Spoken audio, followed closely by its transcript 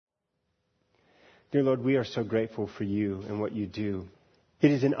Dear Lord, we are so grateful for you and what you do.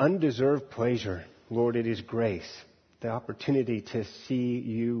 It is an undeserved pleasure. Lord, it is grace, the opportunity to see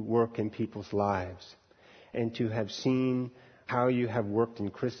you work in people's lives and to have seen how you have worked in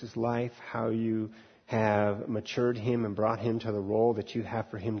Chris's life, how you have matured him and brought him to the role that you have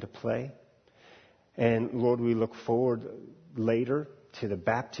for him to play. And Lord, we look forward later to the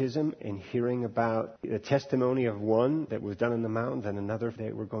baptism and hearing about the testimony of one that was done in the mountains and another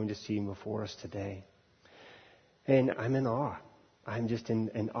that we're going to see before us today. And I'm in awe. I'm just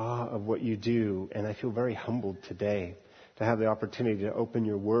in awe of what you do. And I feel very humbled today to have the opportunity to open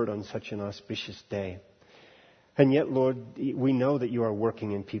your word on such an auspicious day. And yet, Lord, we know that you are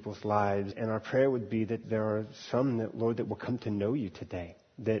working in people's lives. And our prayer would be that there are some, that, Lord, that will come to know you today.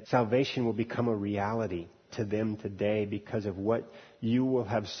 That salvation will become a reality to them today because of what you will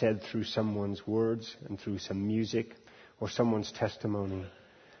have said through someone's words and through some music or someone's testimony.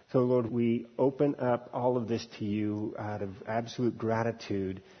 So, Lord, we open up all of this to you out of absolute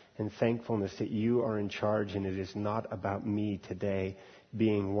gratitude and thankfulness that you are in charge, and it is not about me today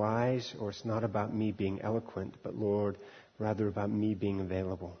being wise, or it's not about me being eloquent, but, Lord, rather about me being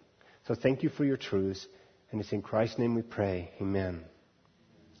available. So thank you for your truths, and it's in Christ's name we pray. Amen.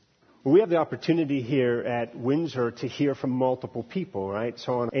 Well, we have the opportunity here at Windsor to hear from multiple people, right?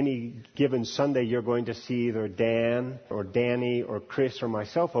 So on any given Sunday, you're going to see either Dan or Danny or Chris or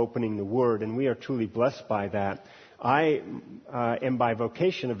myself opening the Word, and we are truly blessed by that. I am by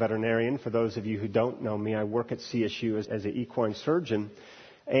vocation a veterinarian. For those of you who don't know me, I work at CSU as an equine surgeon,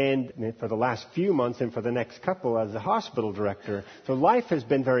 and for the last few months and for the next couple as the hospital director. So life has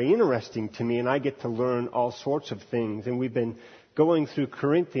been very interesting to me, and I get to learn all sorts of things. And we've been going through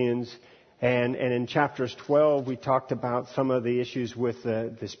Corinthians, and in chapters 12 we talked about some of the issues with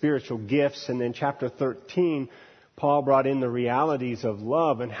the spiritual gifts, and then chapter 13 Paul brought in the realities of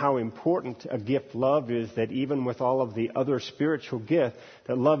love and how important a gift love is, that even with all of the other spiritual gifts,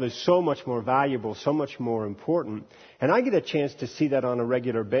 that love is so much more valuable, so much more important. And I get a chance to see that on a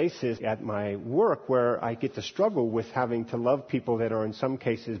regular basis at my work, where I get to struggle with having to love people that are in some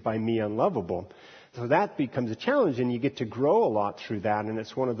cases by me unlovable. So that becomes a challenge, and you get to grow a lot through that, and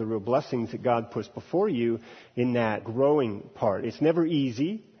it's one of the real blessings that God puts before you in that growing part. It's never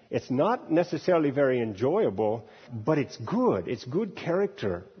easy. It's not necessarily very enjoyable, but it's good. It's good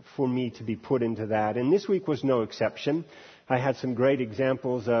character for me to be put into that. And this week was no exception. I had some great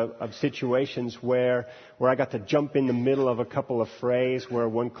examples of situations where I got to jump in the middle of a couple of frays, where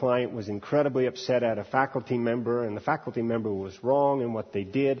one client was incredibly upset at a faculty member, and the faculty member was wrong in what they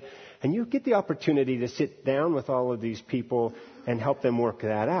did. And you get the opportunity to sit down with all of these people and help them work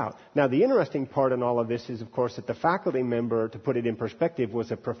that out. Now, the interesting part in all of this is, of course, that the faculty member, to put it in perspective,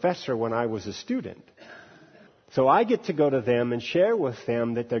 was a professor when I was a student. So I get to go to them and share with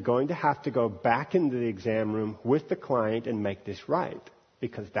them that they're going to have to go back into the exam room with the client and make this right,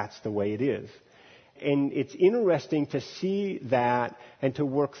 because that's the way it is. And it's interesting to see that and to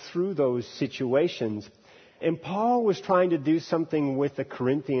work through those situations. And Paul was trying to do something with the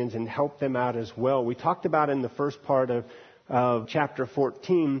Corinthians and help them out as well. We talked about in the first part of chapter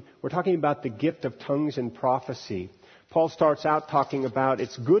 14, we're talking about the gift of tongues and prophecy. Paul starts out talking about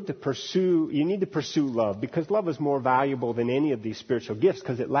it's good to pursue, you need to pursue love, because love is more valuable than any of these spiritual gifts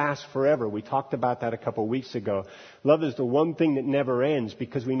because it lasts forever. We talked about that a couple of weeks ago. Love is the one thing that never ends,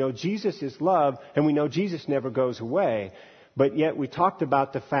 because we know Jesus is love and we know Jesus never goes away. But yet we talked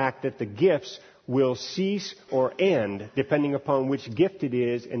about the fact that the gifts will cease or end depending upon which gift it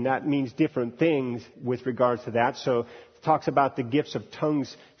is, and that means different things with regards to that. So it talks about the gifts of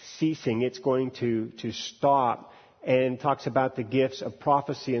tongues ceasing. It's going to stop. And talks about the gifts of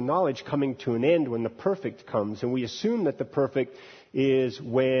prophecy and knowledge coming to an end when the perfect comes. And we assume that the perfect is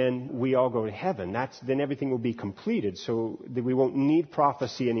when we all go to heaven. Then everything will be completed, so that we won't need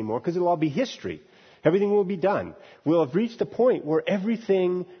prophecy anymore, because it'll all be history. Everything will be done. We'll have reached a point where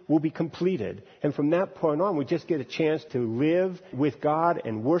everything will be completed. And from that point on, we just get a chance to live with God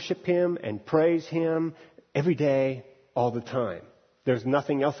and worship Him and praise Him every day, all the time. There's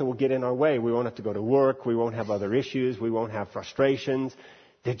nothing else that will get in our way. We won't have to go to work. We won't have other issues. We won't have frustrations.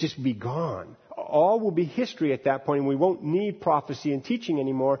 They'll just be gone. All will be history at that point, and we won't need prophecy and teaching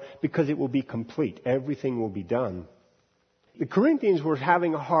anymore because it will be complete. Everything will be done. The Corinthians were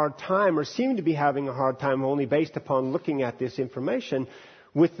having a hard time, or seemed to be having a hard time, only based upon looking at this information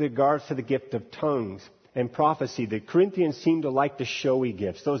with regards to the gift of tongues. and prophecy. The Corinthians seemed to like the showy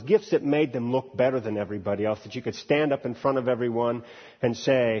gifts, those gifts that made them look better than everybody else, that you could stand up in front of everyone and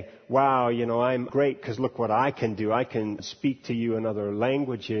say, wow, I'm great because look what I can do. I can speak to you in other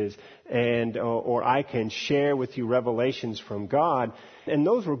languages, or I can share with you revelations from God. And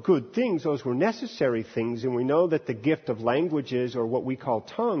those were good things. Those were necessary things. And we know that the gift of languages, or what we call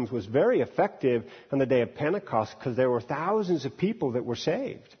tongues, was very effective on the day of Pentecost because there were thousands of people that were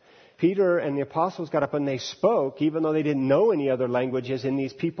saved. Peter and the apostles got up and they spoke, even though they didn't know any other languages, and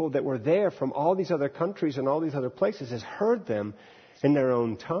these people that were there from all these other countries and all these other places has heard them in their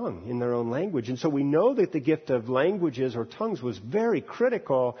own tongue, in their own language. And so we know that the gift of languages or tongues was very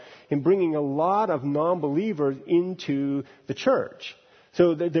critical in bringing a lot of non-believers into the church.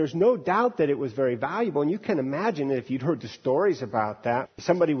 So there's no doubt that it was very valuable. And you can imagine that if you'd heard the stories about that,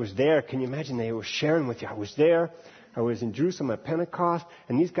 somebody was there. Can you imagine they were sharing with you? I was there. I was in Jerusalem at Pentecost,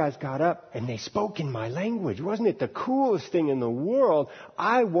 and these guys got up and they spoke in my language. Wasn't it the coolest thing in the world?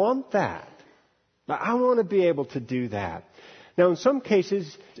 I want that. I want to be able to do that. Now, in some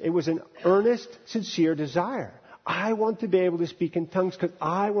cases, it was an earnest, sincere desire. I want to be able to speak in tongues because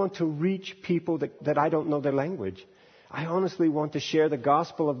I want to reach people that I don't know their language. I honestly want to share the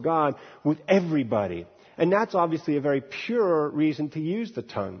gospel of God with everybody. And that's obviously a very pure reason to use the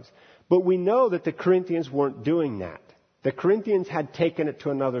tongues. But we know that the Corinthians weren't doing that. The Corinthians had taken it to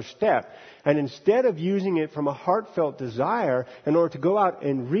another step. And instead of using it from a heartfelt desire in order to go out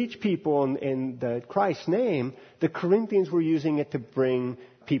and reach people in Christ's name, the Corinthians were using it to bring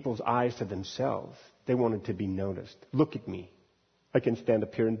people's eyes to themselves. They wanted to be noticed. Look at me. I can stand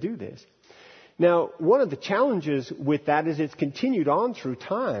up here and do this. Now, one of the challenges with that is it's continued on through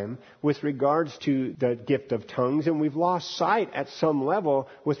time with regards to the gift of tongues, and we've lost sight at some level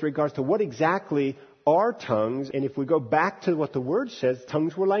with regards to what exactly are tongues. And if we go back to what the Word says,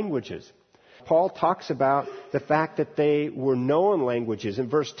 tongues were languages. Paul talks about the fact that they were known languages. In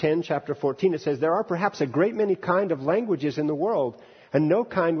verse 10, chapter 14, it says, there are perhaps a great many kind of languages in the world, and no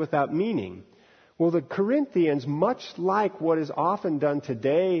kind without meaning. Well, the Corinthians, much like what is often done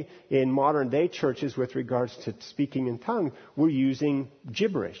today in modern day churches with regards to speaking in tongues, were using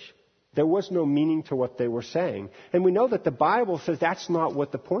gibberish. There was no meaning to what they were saying. And we know that the Bible says that's not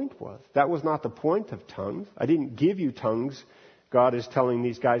what the point was. That was not the point of tongues. I didn't give you tongues, God is telling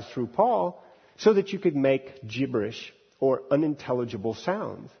these guys through Paul, so that you could make gibberish or unintelligible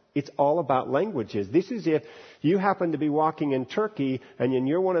sounds. It's all about languages. This is if you happen to be walking in Turkey and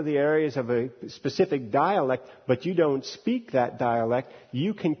you're one of the areas of a specific dialect, but you don't speak that dialect,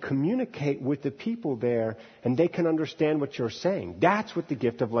 you can communicate with the people there and they can understand what you're saying. That's what the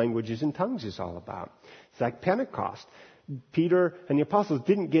gift of languages and tongues is all about. It's like Pentecost. Peter and the apostles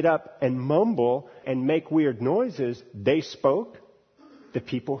didn't get up and mumble and make weird noises. They spoke. The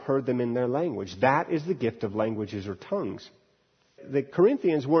people heard them in their language. That is the gift of languages or tongues. The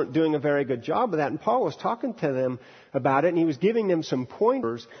Corinthians weren't doing a very good job of that, and Paul was talking to them about it, and he was giving them some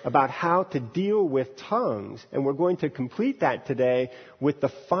pointers about how to deal with tongues. And we're going to complete that today with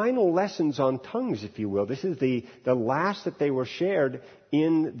the final lessons on tongues, if you will. This is the last that they were shared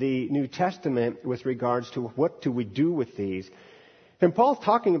in the New Testament with regards to what do we do with these. And Paul's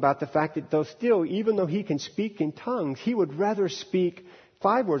talking about the fact that even though he can speak in tongues, he would rather speak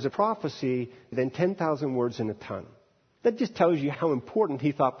 5 words of prophecy than 10,000 words in a tongue. That just tells you how important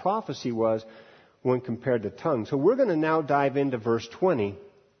he thought prophecy was when compared to tongues. So we're going to now dive into verse 20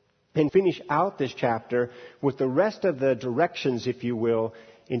 and finish out this chapter with the rest of the directions, if you will,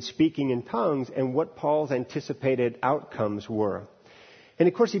 in speaking in tongues and what Paul's anticipated outcomes were. And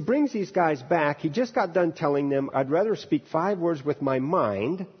of course, he brings these guys back. He just got done telling them, I'd rather speak 5 words with my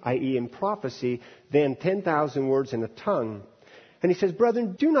mind, i.e. in prophecy, than 10,000 words in a tongue. And he says,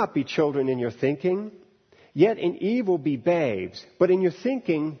 brethren, do not be children in your thinking. Yet in evil be babes, but in your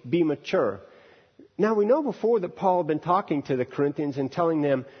thinking be mature. Now we know before that Paul had been talking to the Corinthians and telling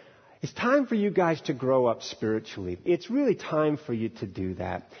them, it's time for you guys to grow up spiritually. It's really time for you to do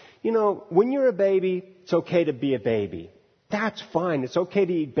that. When you're a baby, it's okay to be a baby. That's fine. It's okay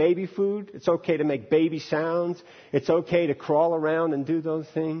to eat baby food. It's okay to make baby sounds. It's okay to crawl around and do those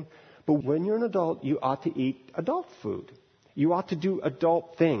things. But when you're an adult, you ought to eat adult food. You ought to do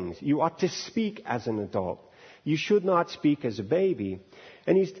adult things. You ought to speak as an adult. You should not speak as a baby.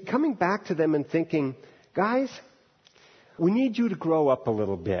 And he's coming back to them and thinking, guys, we need you to grow up a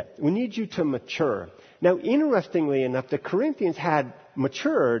little bit. We need you to mature. Now, interestingly enough, the Corinthians had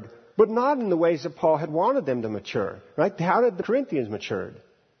matured, but not in the ways that Paul had wanted them to mature. Right? How did the Corinthians mature?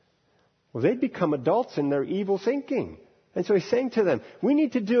 Well, they'd become adults in their evil thinking. And so he's saying to them, we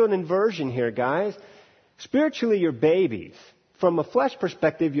need to do an inversion here, guys. Spiritually, you're babies. From a flesh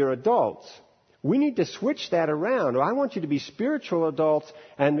perspective, you're adults. We need to switch that around. I want you to be spiritual adults,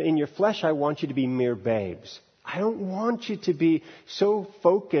 and in your flesh I want you to be mere babes. I don't want you to be so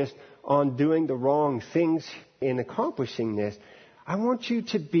focused on doing the wrong things in accomplishing this. I want you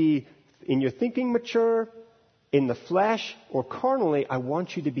to be, in your thinking, mature. In the flesh or carnally, I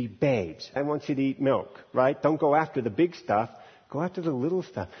want you to be babes. I want you to eat milk, right? Don't go after the big stuff. Go after the little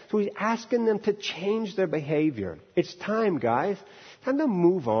stuff. So he's asking them to change their behavior. It's time, guys. Time to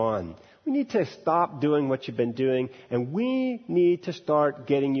move on. We need to stop doing what you've been doing, and we need to start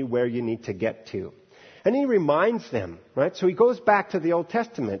getting you where you need to get to. And he reminds them, right? So he goes back to the Old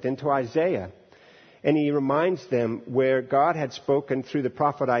Testament, into Isaiah. And he reminds them where God had spoken through the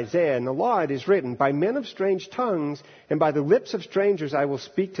prophet Isaiah. In the law it is written, by men of strange tongues and by the lips of strangers I will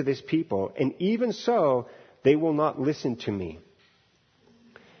speak to this people. And even so, they will not listen to me.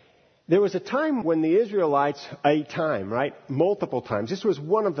 There was a time when the Israelites, right? Multiple times. This was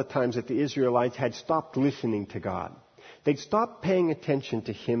one of the times that the Israelites had stopped listening to God. They'd stopped paying attention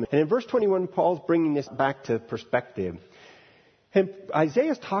to Him. And in verse 21, Paul's bringing this back to perspective. And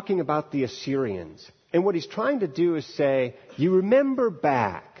Isaiah's talking about the Assyrians. And what he's trying to do is say, you remember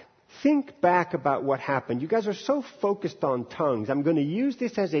back. Think back about what happened. You guys are so focused on tongues. I'm going to use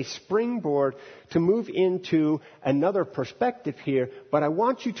this as a springboard to move into another perspective here. But I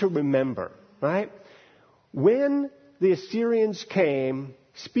want you to remember, right? When the Assyrians came,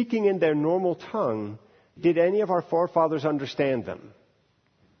 speaking in their normal tongue, did any of our forefathers understand them?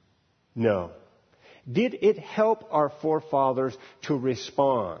 No. Did it help our forefathers to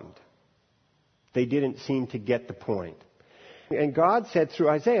respond? They didn't seem to get the point. And God said through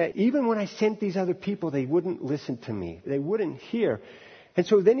Isaiah, even when I sent these other people, they wouldn't listen to me. They wouldn't hear. And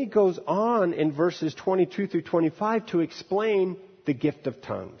so then he goes on in verses 22 through 25 to explain the gift of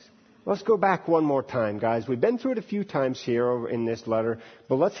tongues. Let's go back one more time, guys. We've been through it a few times here in this letter,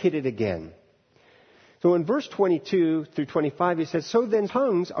 but let's hit it again. So in verse 22 through 25, he says, so then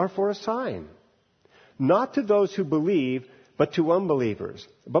tongues are for a sign. Not to those who believe, but to unbelievers.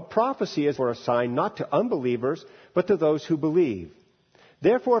 But prophecy is for a sign, not to unbelievers, but to those who believe.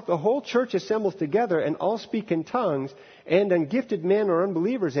 Therefore, if the whole church assembles together and all speak in tongues, and ungifted men or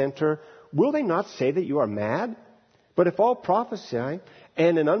unbelievers enter, will they not say that you are mad? But if all prophesy,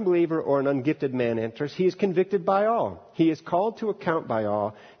 and an unbeliever or an ungifted man enters, he is convicted by all. He is called to account by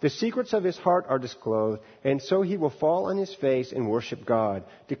all. The secrets of his heart are disclosed, and so he will fall on his face and worship God,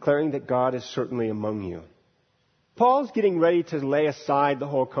 declaring that God is certainly among you. Paul's getting ready to lay aside the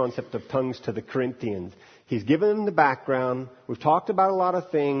whole concept of tongues to the Corinthians. He's given them the background. We've talked about a lot of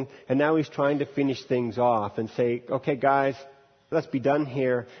things, and now he's trying to finish things off and say, okay, guys, let's be done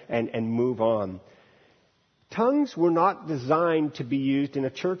here and move on. Tongues were not designed to be used in a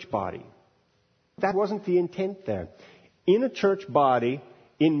church body. That wasn't the intent there. In a church body,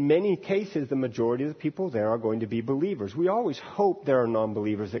 in many cases, the majority of the people there are going to be believers. We always hope there are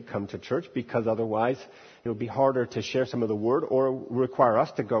non-believers that come to church because otherwise it will be harder to share some of the word or require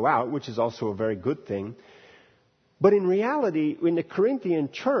us to go out, which is also a very good thing. But in reality, in the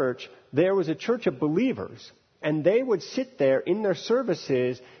Corinthian church, there was a church of believers. And they would sit there in their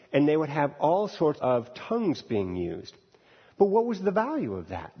services and they would have all sorts of tongues being used. But what was the value of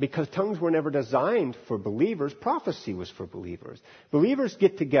that? Because tongues were never designed for believers. Prophecy was for believers. Believers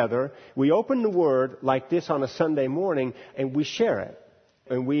get together. We open the Word like this on a Sunday morning and we share it.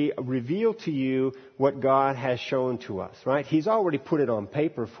 And we reveal to you what God has shown to us, right? He's already put it on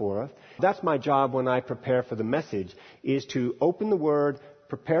paper for us. That's my job when I prepare for the message, is to open the Word,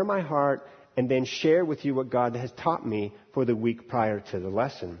 prepare my heart, and then share with you what God has taught me for the week prior to the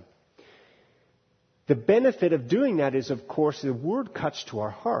lesson. The benefit of doing that is, of course, the Word cuts to our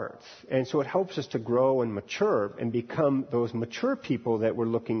hearts. And so it helps us to grow and mature and become those mature people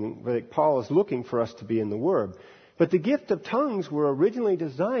that Paul is looking for us to be in the Word. But the gift of tongues were originally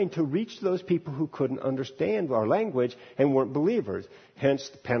designed to reach those people who couldn't understand our language and weren't believers. Hence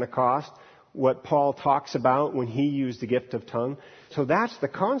Pentecost, what Paul talks about when he used the gift of tongue. So that's the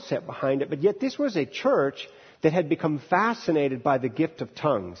concept behind it. But yet this was a church that had become fascinated by the gift of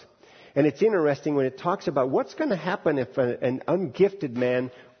tongues. And it's interesting when it talks about what's going to happen if an ungifted man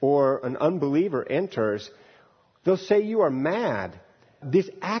or an unbeliever enters. They'll say you are mad. This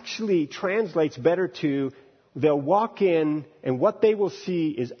actually translates better to they'll walk in and what they will see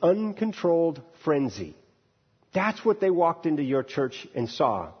is uncontrolled frenzy. That's what they walked into your church and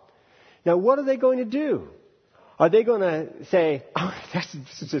saw. Now, what are they going to do? Are they going to say, oh, this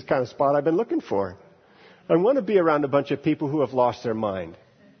is the kind of spot I've been looking for. I want to be around a bunch of people who have lost their mind.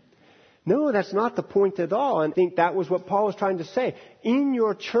 No, that's not the point at all. And I think that was what Paul was trying to say. In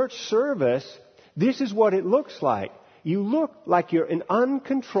your church service, this is what it looks like. You look like you're in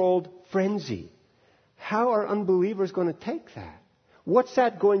uncontrolled frenzy. How are unbelievers going to take that? What's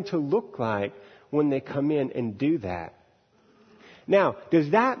that going to look like when they come in and do that? Now,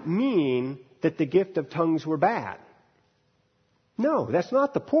 does that mean that the gift of tongues were bad? No, that's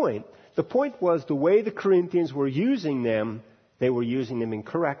not the point. The point was the way the Corinthians were using them, they were using them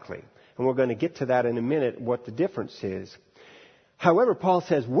incorrectly. And we're going to get to that in a minute, what the difference is. However, Paul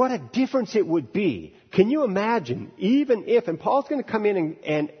says, what a difference it would be. Can you imagine, even if, and Paul's going to come in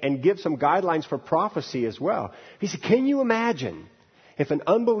and give some guidelines for prophecy as well. He said, can you imagine if an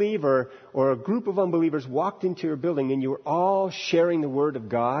unbeliever or a group of unbelievers walked into your building and you were all sharing the Word of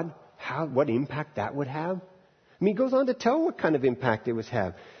God, what impact that would have? I mean, he goes on to tell what kind of impact it would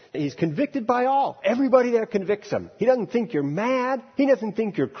have. He's convicted by all. Everybody there convicts him. He doesn't think you're mad. He doesn't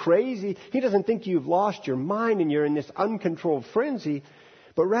think you're crazy. He doesn't think you've lost your mind and you're in this uncontrolled frenzy.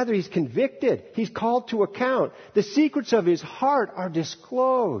 But rather, he's convicted. He's called to account. The secrets of his heart are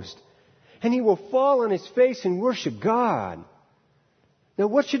disclosed. And he will fall on his face and worship God. Now,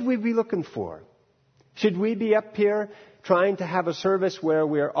 what should we be looking for? Should we be up here trying to have a service where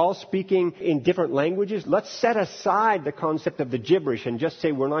we're all speaking in different languages? Let's set aside the concept of the gibberish and just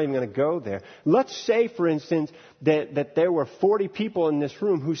say we're not even going to go there. Let's say, for instance, that there were 40 people in this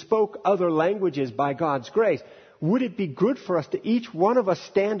room who spoke other languages by God's grace. Would it be good for us to each one of us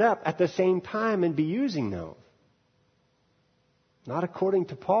stand up at the same time and be using those? Not according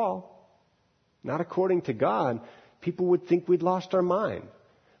to Paul. Not according to God. People would think we'd lost our mind.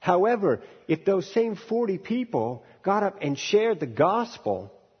 However, if those same 40 people got up and shared the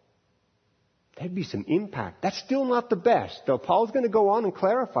gospel, there'd be some impact. That's still not the best. Though Paul's going to go on and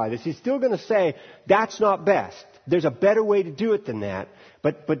clarify this. He's still going to say, that's not best. There's a better way to do it than that.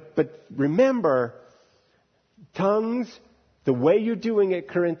 But remember, tongues, the way you're doing it,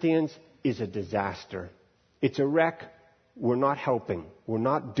 Corinthians, is a disaster. It's a wreck. We're not helping. We're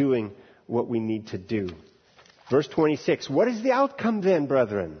not doing what we need to do. Verse 26, what is the outcome then,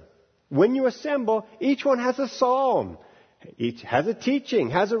 brethren? When you assemble, each one has a psalm, each has a teaching,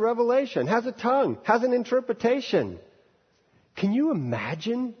 has a revelation, has a tongue, has an interpretation. Can you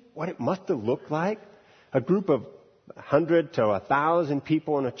imagine what it must have looked like? A group of 100 to 1,000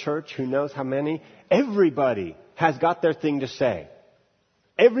 people in a church, who knows how many? Everybody has got their thing to say.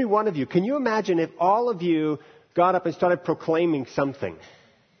 Every one of you. Can you imagine if all of you got up and started proclaiming something?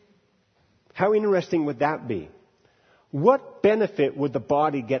 How interesting would that be? What benefit would the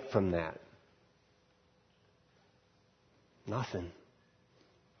body get from that? Nothing.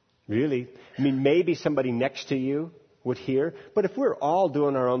 Really? I mean, maybe somebody next to you would hear. But if we're all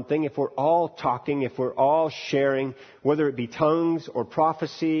doing our own thing, if we're all talking, if we're all sharing, whether it be tongues or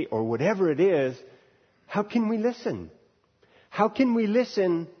prophecy or whatever it is, how can we listen? How can we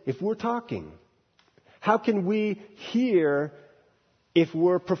listen if we're talking? How can we hear if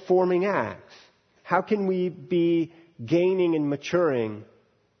we're performing acts? How can we be gaining and maturing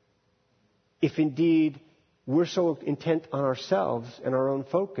if indeed we're so intent on ourselves and our own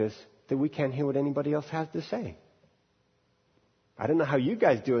focus that we can't hear what anybody else has to say? I don't know how you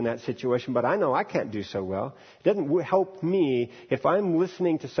guys do in that situation, but I know I can't do so well. It doesn't help me if I'm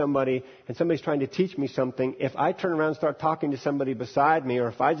listening to somebody and somebody's trying to teach me something. If I turn around and start talking to somebody beside me, or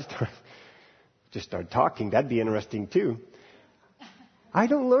if I just start talking, that'd be interesting too. I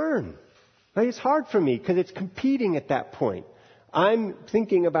don't learn. It's hard for me because it's competing at that point. I'm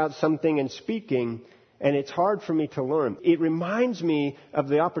thinking about something and speaking, and it's hard for me to learn. It reminds me of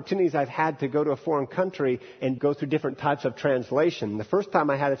the opportunities I've had to go to a foreign country and go through different types of translation. The first time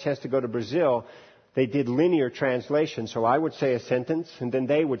I had a chance to go to Brazil, they did linear translation. So I would say a sentence, and then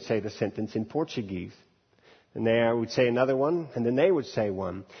they would say the sentence in Portuguese. And then I would say another one, and then they would say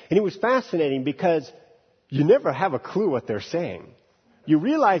one. And it was fascinating because you never have a clue what they're saying. You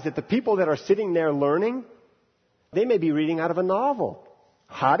realize that the people that are sitting there learning, they may be reading out of a novel.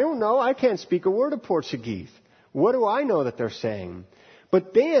 I don't know. I can't speak a word of Portuguese. What do I know that they're saying?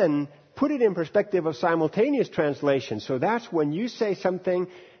 But then put it in perspective of simultaneous translation. So that's when you say something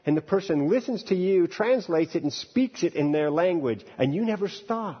and the person listens to you, translates it, and speaks it in their language, and you never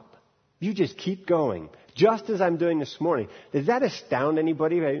stop. You just keep going, just as I'm doing this morning. Does that astound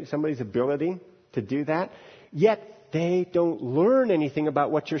anybody, somebody's ability to do that? Yet they don't learn anything about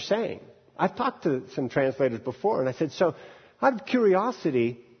what you're saying. I've talked to some translators before, and I said, so out of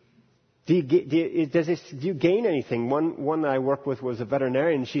curiosity, do you gain anything? One that I worked with was a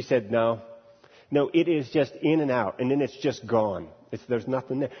veterinarian, and she said, no, it is just in and out, and then it's just gone. There's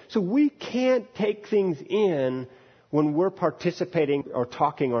nothing there. So we can't take things in when we're participating or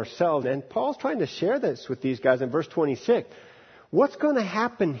talking ourselves. And Paul's trying to share this with these guys in verse 26. What's going to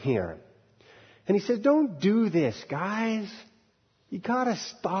happen here? And he says, don't do this, guys. You got to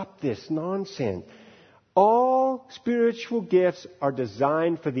stop this nonsense. All spiritual gifts are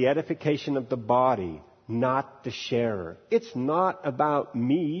designed for the edification of the body, not the sharer. It's not about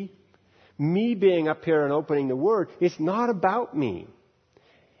me. Me being up here and opening the Word, it's not about me.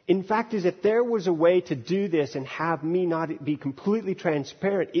 In fact, if there was a way to do this and have me not be completely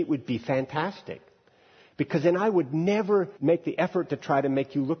transparent, it would be fantastic. Because then I would never make the effort to try to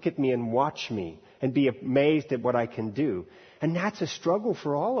make you look at me and watch me and be amazed at what I can do. And that's a struggle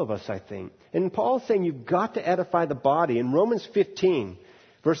for all of us, I think. And Paul's saying you've got to edify the body. In Romans 15,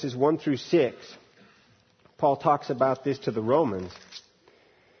 verses 1 through 6, Paul talks about this to the Romans.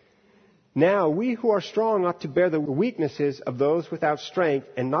 Now, we who are strong ought to bear the weaknesses of those without strength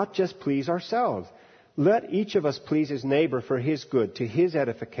and not just please ourselves. Let each of us please his neighbor for his good, to his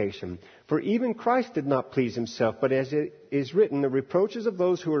edification. For even Christ did not please himself, but as it is written, the reproaches of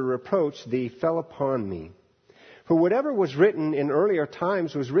those who were reproached thee fell upon me. For whatever was written in earlier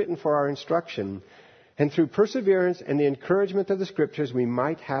times was written for our instruction, and through perseverance and the encouragement of the Scriptures we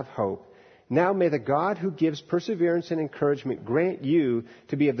might have hope. Now may the God who gives perseverance and encouragement grant you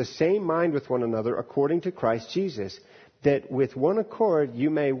to be of the same mind with one another according to Christ Jesus, that with one accord you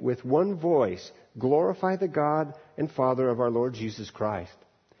may with one voice glorify the God and Father of our Lord Jesus Christ.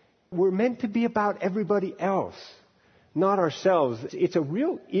 We're meant to be about everybody else, not ourselves. It's a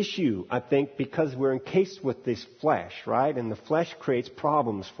real issue, I think, because we're encased with this flesh, right? And the flesh creates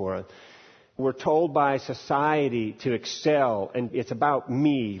problems for us. We're told by society to excel, and it's about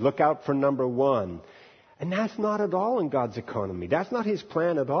me. Look out for number one. And that's not at all in God's economy. That's not His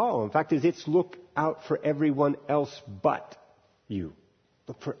plan at all. In fact, it's look out for everyone else but you.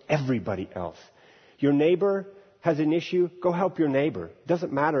 Look for everybody else. Your neighbor has an issue, go help your neighbor. It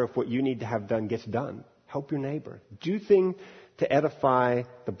doesn't matter if what you need to have done gets done. Help your neighbor. Do things to edify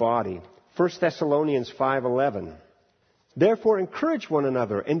the body. 1 Thessalonians 5:11. Therefore encourage one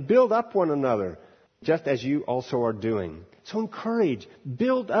another and build up one another, just as you also are doing. So encourage,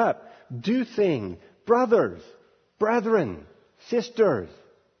 build up, do things. Brothers, brethren, sisters.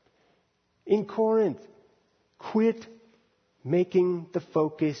 In Corinth, quit making the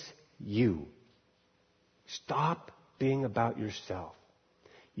focus you. Stop being about yourself.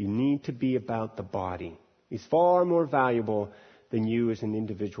 You need to be about the body. It's far more valuable than you as an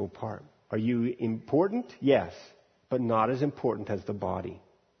individual part. Are you important? Yes, but not as important as the body.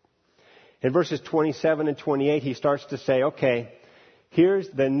 In verses 27 and 28, he starts to say, okay, here's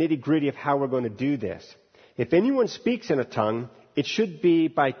the nitty-gritty of how we're going to do this. If anyone speaks in a tongue, it should be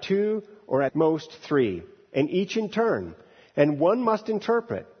by 2 or at most 3, and each in turn. And one must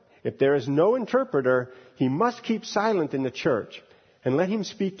interpret. If there is no interpreter, he must keep silent in the church and let him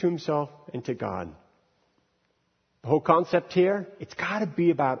speak to himself and to God. The whole concept here, it's got to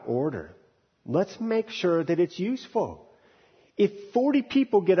be about order. Let's make sure that it's useful. If 40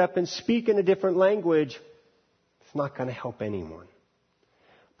 people get up and speak in a different language, it's not going to help anyone.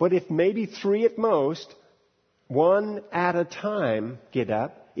 But if maybe 3 at most, 1 at a time get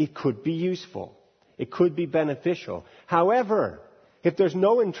up, it could be useful. It could be beneficial. However, if there's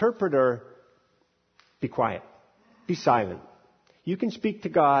no interpreter, be quiet. Be silent. You can speak to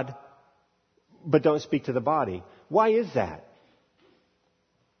God, but don't speak to the body. Why is that?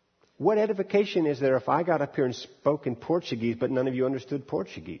 What edification is there if I got up here and spoke in Portuguese, but none of you understood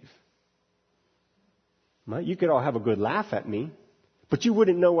Portuguese? You could all have a good laugh at me, but you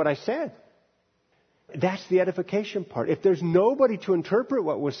wouldn't know what I said. That's the edification part. If there's nobody to interpret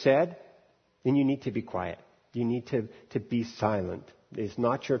what was said, then you need to be quiet. You need to be silent. It's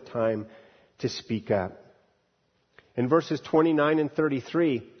not your time to speak up. In verses 29 and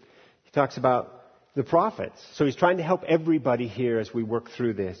 33, he talks about the prophets. So he's trying to help everybody here as we work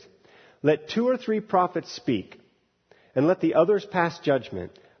through this. Let 2 or 3 prophets speak, and let the others pass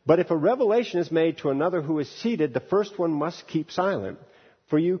judgment. But if a revelation is made to another who is seated, the first one must keep silent.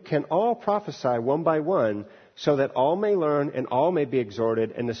 For you can all prophesy one by one, so that all may learn and all may be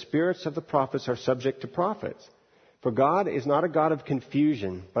exhorted, and the spirits of the prophets are subject to prophets. For God is not a God of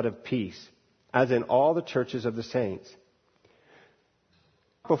confusion, but of peace, as in all the churches of the saints.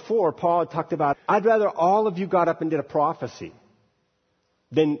 Before, Paul had talked about, I'd rather all of you got up and did a prophecy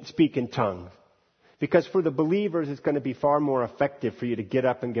than speak in tongues. Because for the believers, it's going to be far more effective for you to get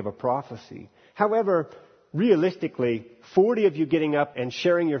up and give a prophecy. However, realistically, 40 of you getting up and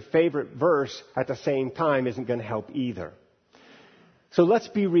sharing your favorite verse at the same time isn't going to help either. So let's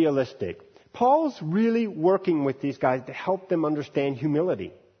be realistic. Paul's really working with these guys to help them understand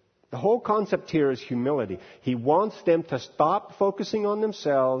humility. The whole concept here is humility. He wants them to stop focusing on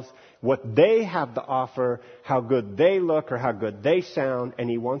themselves, what they have to offer, how good they look or how good they sound, and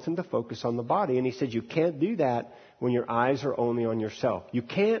he wants them to focus on the body. And he said you can't do that when your eyes are only on yourself. You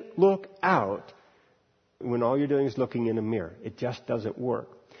can't look out when all you're doing is looking in a mirror. It just doesn't work.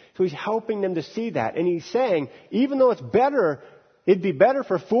 So he's helping them to see that. And he's saying, even though it'd be better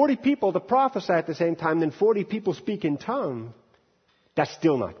for 40 people to prophesy at the same time than 40 people speak in tongues, that's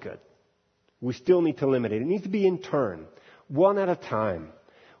still not good. We still need to limit it. It needs to be in turn, one at a time.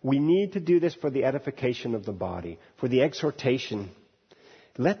 We need to do this for the edification of the body, for the exhortation.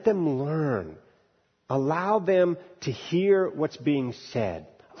 Let them learn. Allow them to hear what's being said.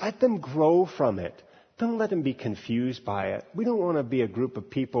 Let them grow from it. Don't let them be confused by it. We don't want to be a group of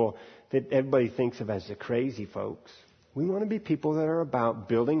people that everybody thinks of as the crazy folks. We want to be people that are about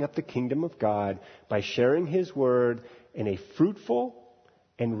building up the kingdom of God by sharing His Word in a fruitful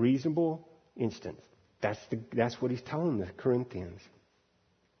and reasonable instance. That's what he's telling the Corinthians.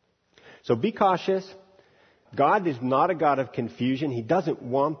 So be cautious. God is not a God of confusion. He doesn't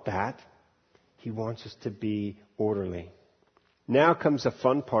want that. He wants us to be orderly. Now comes the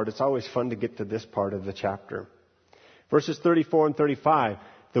fun part. It's always fun to get to this part of the chapter. Verses 34 and 35.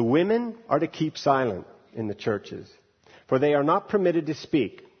 The women are to keep silent in the churches, for they are not permitted to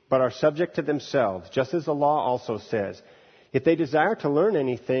speak, but are subject to themselves, just as the law also says. If they desire to learn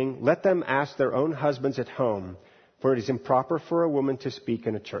anything, let them ask their own husbands at home, for it is improper for a woman to speak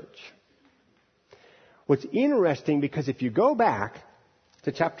in a church. What's interesting, because if you go back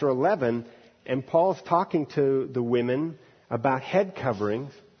to chapter 11, and Paul's talking to the women about head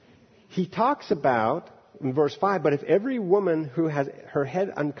coverings, he talks about, in verse 5, but if every woman who has her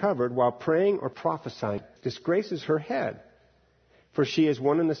head uncovered while praying or prophesying disgraces her head, for she is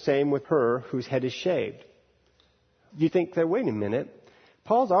one and the same with her whose head is shaved. You think that, wait a minute,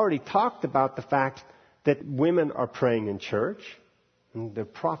 Paul's already talked about the fact that women are praying in church, and they're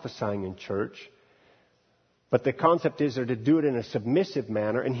prophesying in church, but the concept is they're to do it in a submissive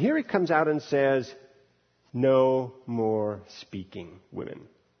manner. And here he comes out and says, no more speaking, women.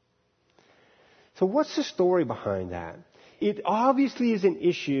 So what's the story behind that? It obviously is an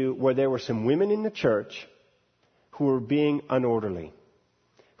issue where there were some women in the church who were being unorderly,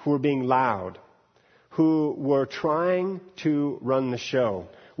 who were being loud, who were trying to run the show.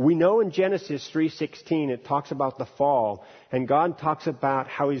 We know in Genesis 3:16 it talks about the fall, and God talks about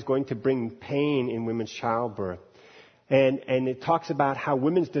how He's going to bring pain in women's childbirth. And it talks about how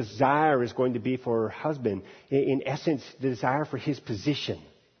women's desire is going to be for her husband. In essence, the desire for his position,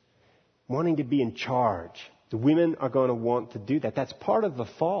 wanting to be in charge. The women are going to want to do that. That's part of the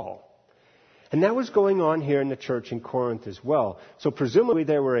fall. And that was going on here in the church in Corinth as well. So presumably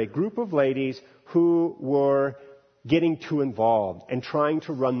there were a group of ladies who were getting too involved and trying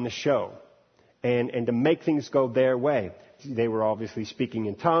to run the show and to make things go their way. They were obviously speaking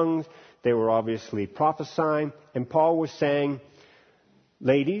in tongues. They were obviously prophesying. And Paul was saying,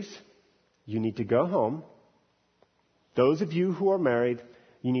 ladies, you need to go home. Those of you who are married,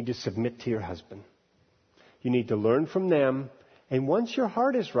 you need to submit to your husband. You need to learn from them. And once your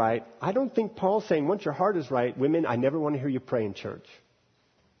heart is right, I don't think Paul's saying, once your heart is right, women, I never want to hear you pray in church.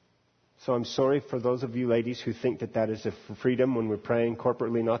 So I'm sorry for those of you ladies who think that that is a freedom when we're praying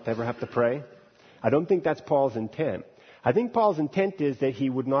corporately not to ever have to pray. I don't think that's Paul's intent. I think Paul's intent is that he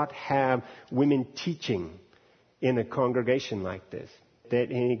would not have women teaching in a congregation like this.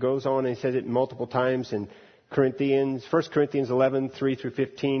 And he goes on and he says it multiple times in 1 Corinthians 11, 3 through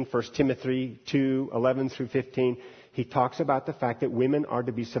 15, 1 Timothy 2, 11 through 15. He talks about the fact that women are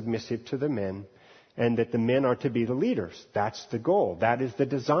to be submissive to the men and that the men are to be the leaders. That's the goal. That is the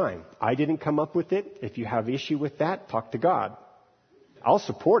design. I didn't come up with it. If you have issue with that, talk to God. I'll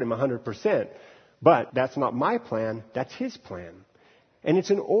support him 100%. But that's not my plan. That's his plan. And it's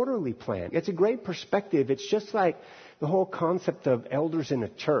an orderly plan. It's a great perspective. It's just like the whole concept of elders in a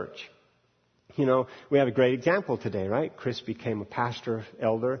church. You know, we have a great example today, right? Chris became a pastor,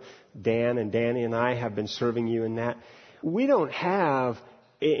 elder. Dan and Danny and I have been serving you in that. We don't have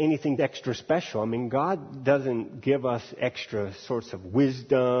anything extra special. I mean, God doesn't give us extra sorts of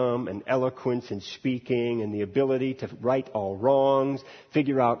wisdom and eloquence in speaking and the ability to right all wrongs,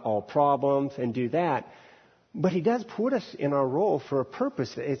 figure out all problems and do that. But He does put us in our role for a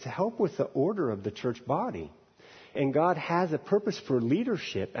purpose. It's to help with the order of the church body. And God has a purpose for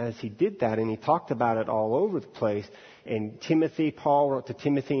leadership as He did that, and He talked about it all over the place. And Paul wrote to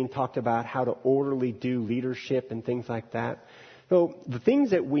Timothy and talked about how to orderly do leadership and things like that. So the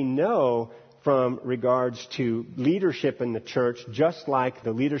things that we know from regards to leadership in the church, just like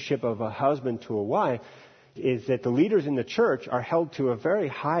the leadership of a husband to a wife, is that the leaders in the church are held to a very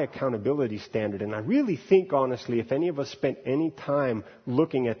high accountability standard. And I really think, honestly, if any of us spent any time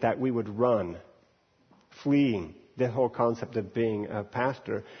looking at that, we would run, fleeing the whole concept of being a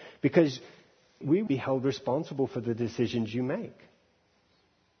pastor, because we would be held responsible for the decisions you make.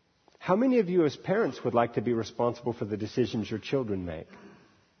 How many of you as parents would like to be responsible for the decisions your children make?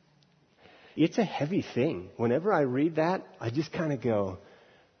 It's a heavy thing. Whenever I read that, I just kind of go,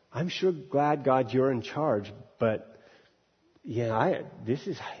 I'm sure glad, God, you're in charge, but this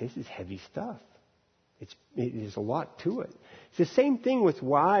is heavy stuff. It is a lot to it. It's the same thing with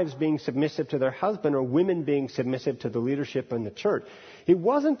wives being submissive to their husband or women being submissive to the leadership in the church. It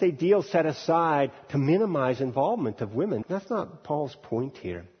wasn't a deal set aside to minimize involvement of women. That's not Paul's point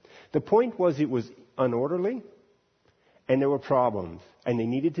here. The point was it was unorderly and there were problems and they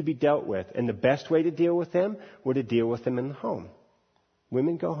needed to be dealt with. And the best way to deal with them were to deal with them in the home.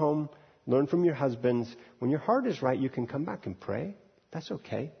 Women, go home, learn from your husbands. When your heart is right, you can come back and pray. That's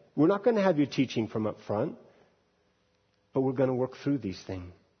okay. We're not going to have you teaching from up front, but we're going to work through these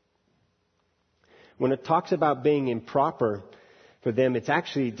things. When it talks about being improper for them, it's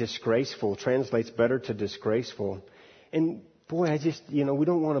actually disgraceful. Translates better to disgraceful. And boy, we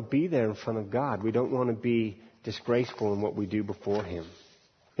don't want to be there in front of God. We don't want to be disgraceful in what we do before Him.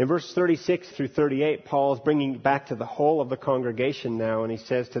 In verse 36 through 38, Paul is bringing back to the whole of the congregation now, and he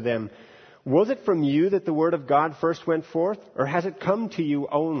says to them, was it from you that the word of God first went forth, or has it come to you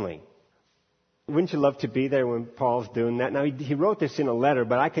only? Wouldn't you love to be there when Paul's doing that? Now, he wrote this in a letter,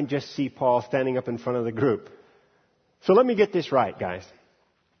 but I can just see Paul standing up in front of the group. So let me get this right, guys.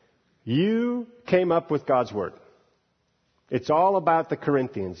 You came up with God's word. It's all about the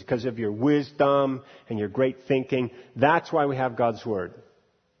Corinthians because of your wisdom and your great thinking. That's why we have God's word.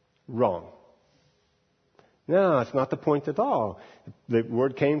 Wrong. No, it's not the point at all. The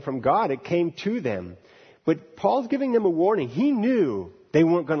word came from God. It came to them. But Paul's giving them a warning. He knew they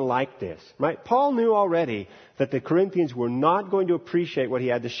weren't going to like this, right? Paul knew already that the Corinthians were not going to appreciate what he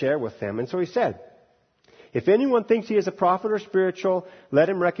had to share with them. And so he said, if anyone thinks he is a prophet or spiritual, let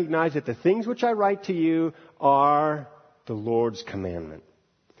him recognize that the things which I write to you are the Lord's commandment.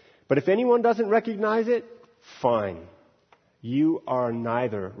 But if anyone doesn't recognize it, fine. You are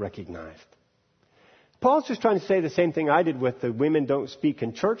neither recognized. Paul's just trying to say the same thing I did with the women don't speak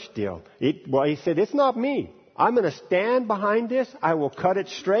in church deal. He said, it's not me. I'm going to stand behind this. I will cut it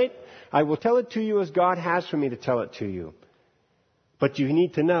straight. I will tell it to you as God has for me to tell it to you. But you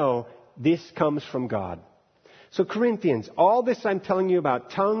need to know this comes from God. So Corinthians, all this I'm telling you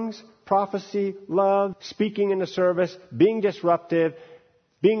about tongues, prophecy, love, speaking in the service, being disruptive,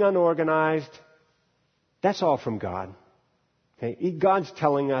 being unorganized, that's all from God. Okay? God's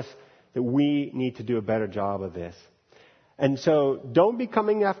telling us that we need to do a better job of this. And so don't be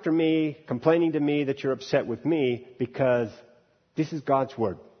coming after me, complaining to me that you're upset with me, because this is God's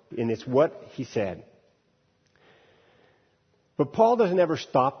word, and it's what He said. But Paul doesn't ever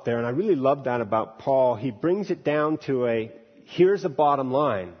stop there, and I really love that about Paul. He brings it down to here's the bottom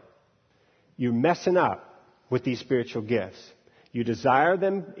line. You're messing up with these spiritual gifts. You desire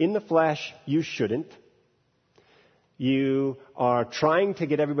them in the flesh, you shouldn't. You are trying to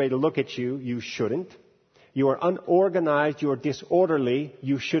get everybody to look at you, you shouldn't. You are unorganized, you are disorderly,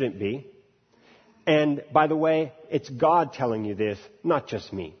 you shouldn't be. And by the way, it's God telling you this, not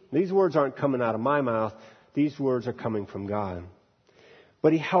just me. These words aren't coming out of my mouth. These words are coming from God.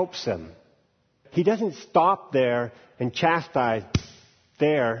 But He helps them. He doesn't stop there and chastise.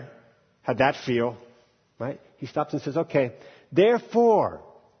 There, how'd that feel? Right? He stops and says, okay, therefore,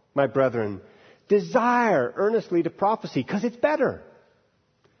 my brethren, desire earnestly to prophecy, because it's better.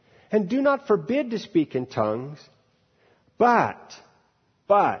 And do not forbid to speak in tongues, but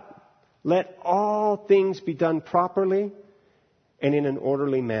let all things be done properly and in an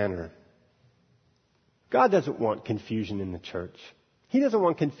orderly manner. God doesn't want confusion in the church. He doesn't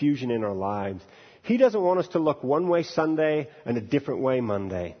want confusion in our lives. He doesn't want us to look one way Sunday and a different way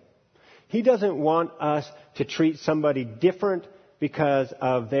Monday. He doesn't want us to treat somebody different because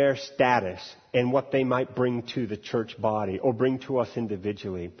of their status and what they might bring to the church body or bring to us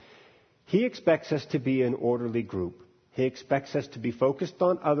individually. He expects us to be an orderly group. He expects us to be focused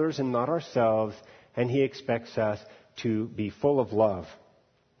on others and not ourselves, and He expects us to be full of love.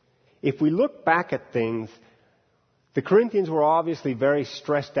 If we look back at things, the Corinthians were obviously very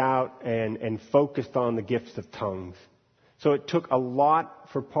stressed out and focused on the gifts of tongues. So it took a lot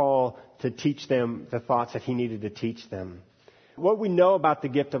for Paul to teach them the thoughts that he needed to teach them. What we know about the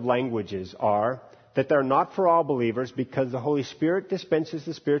gift of languages are that they're not for all believers because the Holy Spirit dispenses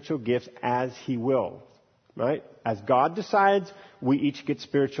the spiritual gifts as He will. Right? As God decides, we each get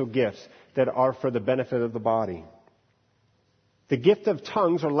spiritual gifts. that are for the benefit of the body. The gift of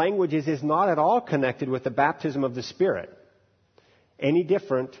tongues or languages is not at all connected with the baptism of the Spirit, any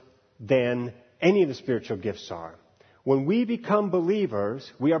different than any of the spiritual gifts are. When we become believers,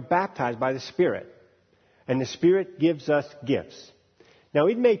 we are baptized by the Spirit, and the Spirit gives us gifts. Now,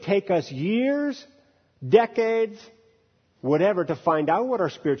 it may take us years, decades, whatever, to find out what our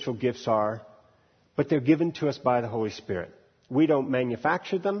spiritual gifts are, but they're given to us by the Holy Spirit. We don't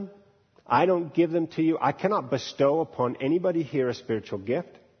manufacture them. I don't give them to you. I cannot bestow upon anybody here a spiritual gift.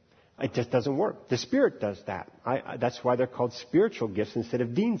 It just doesn't work. The Spirit does that. That's why they're called spiritual gifts instead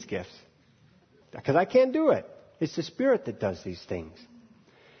of dean's gifts. Because I can't do it. It's the Spirit that does these things.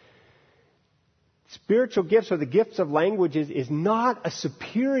 Spiritual gifts or the gifts of languages is not a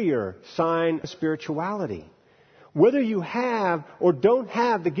superior sign of spirituality. Whether you have or don't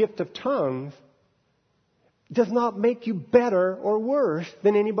have the gift of tongues does not make you better or worse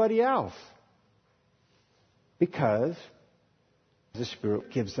than anybody else. Because the Spirit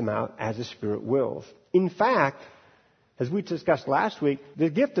gives them out as the Spirit wills. In fact, as we discussed last week, the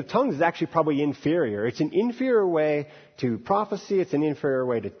gift of tongues is actually probably inferior. It's an inferior way to prophecy. It's an inferior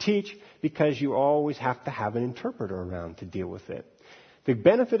way to teach because you always have to have an interpreter around to deal with it. The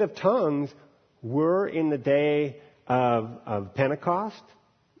benefit of tongues were in the day of Pentecost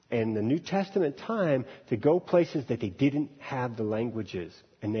and the New Testament time to go places that they didn't have the languages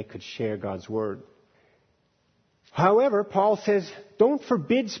and they could share God's Word. However, Paul says, don't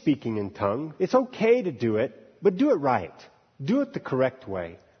forbid speaking in tongues. It's okay to do it, but do it right. Do it the correct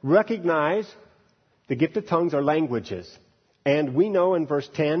way. Recognize the gift of tongues are languages. And we know in verse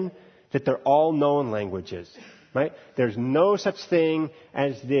 10 that they're all known languages. Right? There's no such thing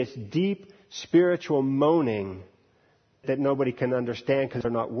as this deep spiritual moaning that nobody can understand because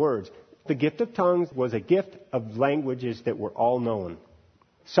they're not words. The gift of tongues was a gift of languages that were all known.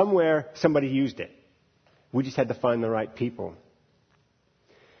 Somewhere somebody used it. We just had to find the right people.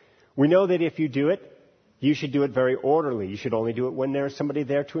 We know that if you do it, you should do it very orderly. You should only do it when there's somebody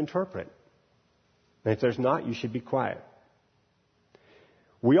there to interpret. And if there's not, you should be quiet.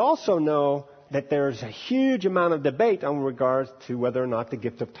 We also know that there's a huge amount of debate in regards to whether or not the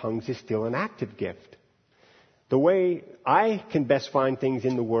gift of tongues is still an active gift. The way I can best find things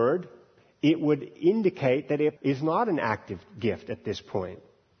in the Word, it would indicate that it is not an active gift at this point.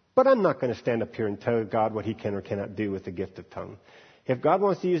 But I'm not going to stand up here and tell God what He can or cannot do with the gift of tongues. If God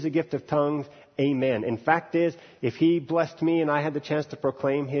wants to use the gift of tongues, amen. And fact is, if He blessed me and I had the chance to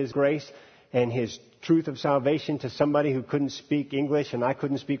proclaim His grace and His truth of salvation to somebody who couldn't speak English and I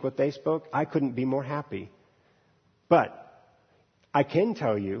couldn't speak what they spoke, I couldn't be more happy. But I can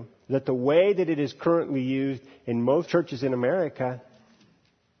tell you that the way that it is currently used in most churches in America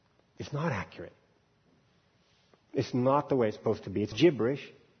is not accurate. It's not the way it's supposed to be. It's gibberish,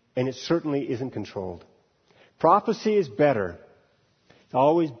 and it certainly isn't controlled. Prophecy is better. It's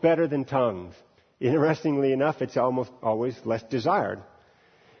always better than tongues. Interestingly enough, it's almost always less desired.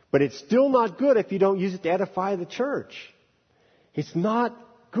 But it's still not good if you don't use it to edify the church. It's not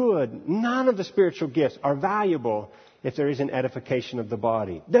good. None of the spiritual gifts are valuable if there isn't edification of the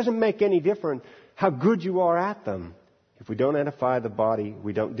body. It doesn't make any difference how good you are at them. If we don't edify the body,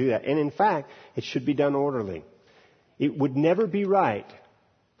 we don't do that. And in fact, it should be done orderly. It would never be right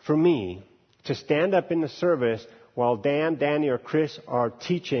for me to stand up in the service while Dan, Danny, or Chris are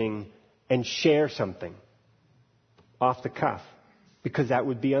teaching and share something off the cuff, because that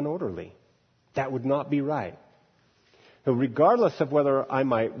would be unorderly. That would not be right. So regardless of whether I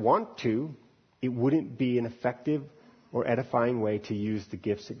might want to, it wouldn't be an effective or edifying way to use the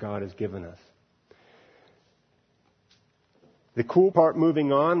gifts that God has given us. The cool part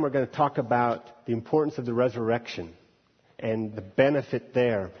moving on, we're going to talk about the importance of the resurrection and the benefit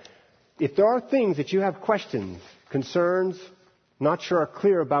there. If there are things that you have questions, concerns, not sure are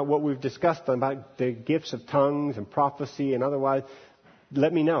clear about what we've discussed about the gifts of tongues and prophecy and otherwise,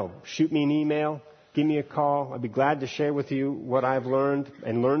 let me know. Shoot me an email. Give me a call. I'd be glad to share with you what I've learned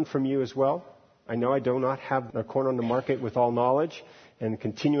and learn from you as well. I know I do not have a corner on the market with all knowledge and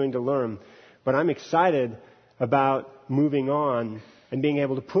continuing to learn, but I'm excited about moving on and being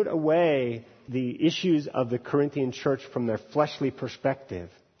able to put away the issues of the Corinthian church from their fleshly perspective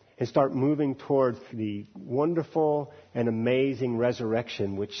and start moving towards the wonderful and amazing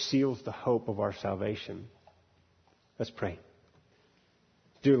resurrection which seals the hope of our salvation. Let's pray.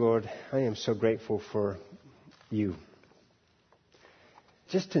 Dear Lord, I am so grateful for you.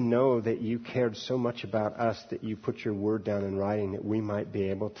 Just to know that you cared so much about us that you put your word down in writing that we might be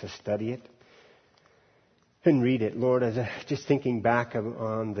able to study it and read it. Lord, as just thinking back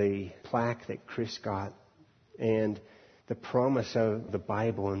on the plaque that Chris got and the promise of the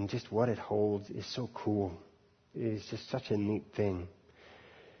Bible and just what it holds is so cool. It is just such a neat thing.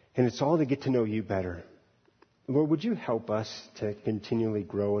 And it's all to get to know you better. Lord, would you help us to continually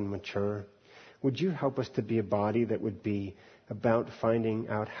grow and mature? Would you help us to be a body that would be about finding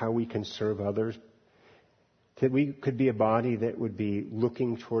out how we can serve others? That we could be a body that would be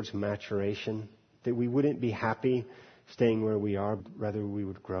looking towards maturation? That we wouldn't be happy staying where we are, rather we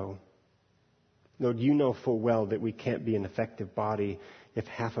would grow? Lord, you know full well that we can't be an effective body if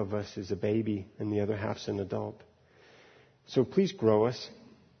half of us is a baby and the other half's an adult. So please grow us,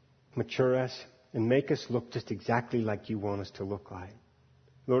 mature us, and make us look just exactly like you want us to look like.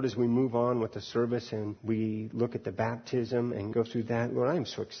 Lord, as we move on with the service and we look at the baptism and go through that, Lord, I am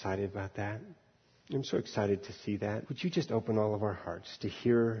so excited about that. I'm so excited to see that. Would you just open all of our hearts to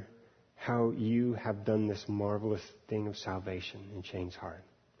hear how you have done this marvelous thing of salvation in Shane's heart?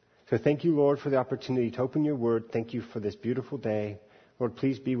 So thank you, Lord, for the opportunity to open your word. Thank you for this beautiful day. Lord,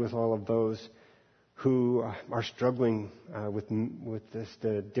 please be with all of those who are struggling with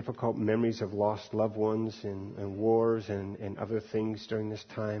the difficult memories of lost loved ones and wars and other things during this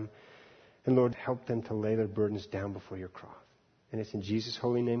time. And Lord, help them to lay their burdens down before your cross. And it's in Jesus'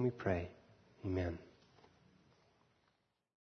 holy name we pray. Amen.